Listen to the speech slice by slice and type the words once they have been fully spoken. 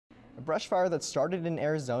A brush fire that started in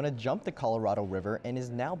Arizona jumped the Colorado River and is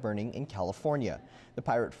now burning in California. The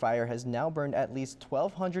Pirate Fire has now burned at least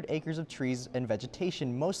 1,200 acres of trees and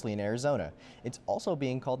vegetation, mostly in Arizona. It's also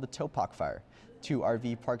being called the Topak Fire. 2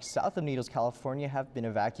 RV parks south of Needles, California have been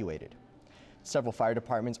evacuated. Several fire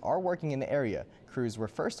departments are working in the area. Crews were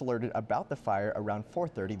first alerted about the fire around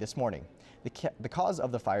 4:30 this morning. The cause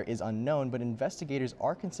of the fire is unknown, but investigators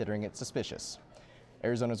are considering it suspicious.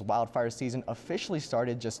 Arizona's wildfire season officially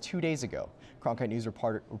started just 2 days ago. Cronkite News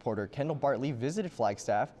reporter Kendall Bartley visited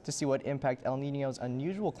Flagstaff to see what impact El Niño's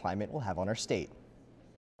unusual climate will have on our state.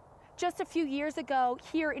 Just a few years ago,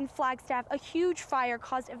 here in Flagstaff, a huge fire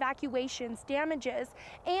caused evacuations, damages,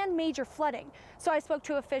 and major flooding. So I spoke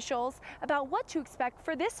to officials about what to expect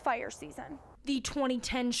for this fire season. The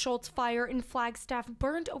 2010 Schultz fire in Flagstaff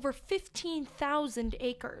burned over 15,000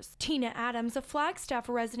 acres. Tina Adams, a Flagstaff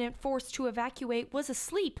resident forced to evacuate, was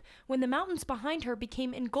asleep when the mountains behind her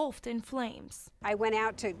became engulfed in flames. I went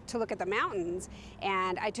out to look at the mountains,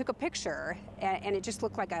 and I took a picture, and it just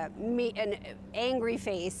looked like an angry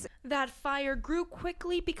face. That fire grew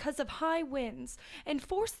quickly because of high winds and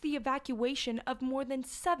forced the evacuation of more than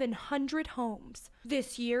 700 homes.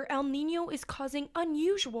 This year, El Niño is causing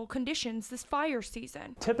unusual conditions this fire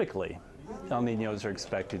season. Typically, El Niños are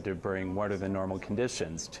expected to bring wetter than normal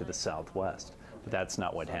conditions to the southwest, but that's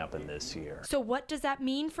not what happened this year. So what does that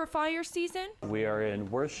mean for fire season? We are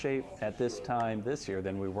in worse shape at this time this year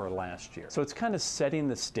than we were last year. So it's kind of setting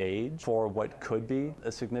the stage for what could be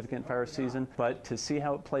a significant fire season, but to see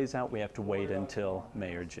how it plays out, we have to wait until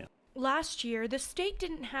May or June. Last year, the state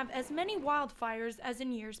didn't have as many wildfires as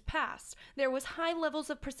in years past. There was high levels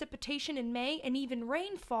of precipitation in May and even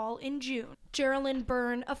rainfall in June. Geraldine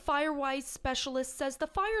Byrne, a FireWise specialist, says the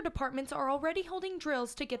fire departments are already holding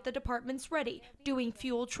drills to get the departments ready, doing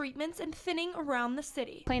fuel treatments and thinning around the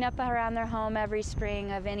city. Clean up around their home every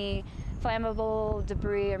spring of any flammable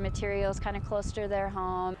debris or materials kind of close to their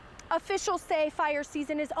home. Officials say fire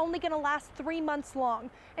season is only going to last 3 months long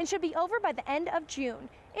and should be over by the end of June.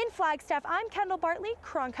 In Flagstaff, I'm Kendall Bartley,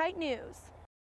 Cronkite News.